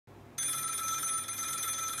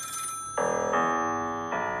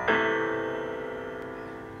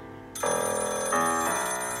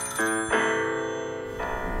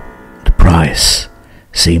price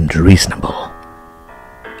seemed reasonable.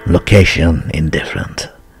 Location indifferent.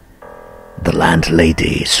 The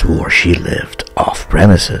landlady swore she lived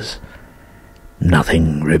off-premises.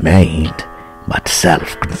 Nothing remained but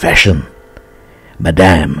self-confession.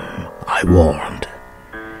 "Madame," I warned,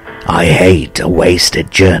 "I hate a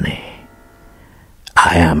wasted journey.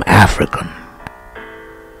 I am African."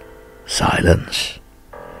 Silence.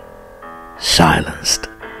 Silenced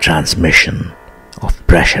transmission of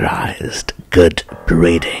pressurized good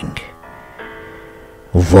breeding.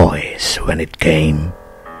 Voice when it came,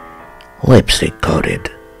 lipstick-coated,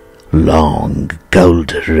 long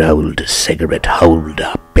gold-rolled cigarette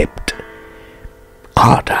holder pipped.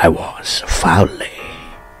 Caught I was foully.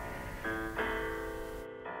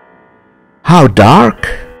 "How dark?"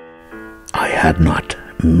 I had not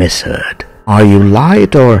misheard. "Are you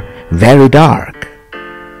light or very dark?"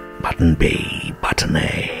 Button B, button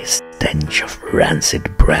A, stench of rancid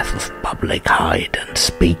breath of public hide and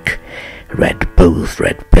speak, red booth,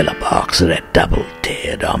 red pillar box, red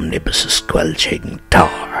double-tiered omnibus squelching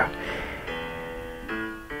tar.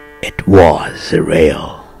 It was real.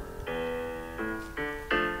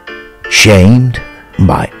 Shamed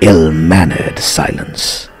by ill-mannered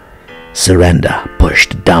silence, surrender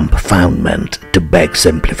pushed dumbfoundment to beg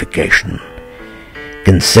simplification.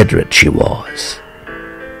 Considerate she was,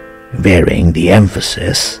 varying the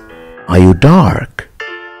emphasis. "Are you dark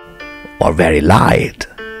or very light?"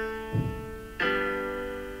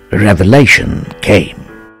 Revelation came.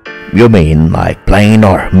 "You mean like plain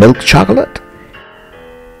or milk chocolate?"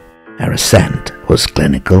 Her accent was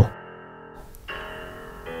clinical,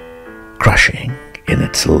 crushing in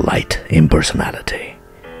its light impersonality.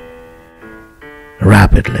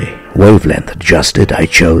 Rapidly, wavelength adjusted, I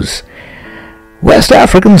chose West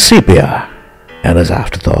African sepia, and as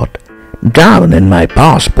afterthought, down in my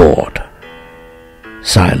passport.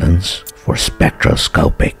 Silence for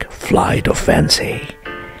spectroscopic flight of fancy,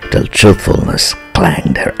 till truthfulness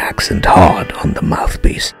clanged her accent hard on the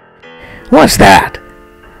mouthpiece. "What's that?"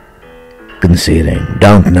 Conceding,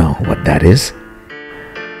 "Don't know what that is."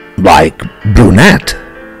 "Like brunette?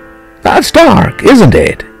 That's dark, isn't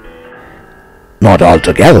it?" "Not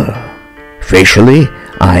altogether. Facially,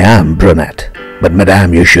 I am brunette, but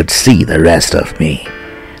madame, you should see the rest of me.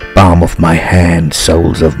 Palm of my hand,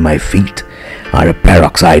 soles of my feet are a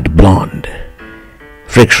peroxide blonde.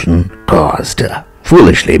 Friction caused,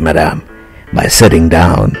 foolishly, madame, by sitting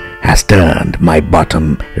down, has turned my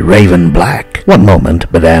bottom raven black. One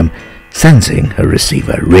moment, madame," sensing her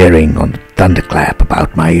receiver rearing on the thunderclap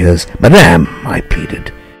about my ears. "Madame," I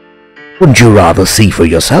pleaded, "wouldn't you rather see for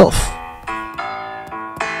yourself?"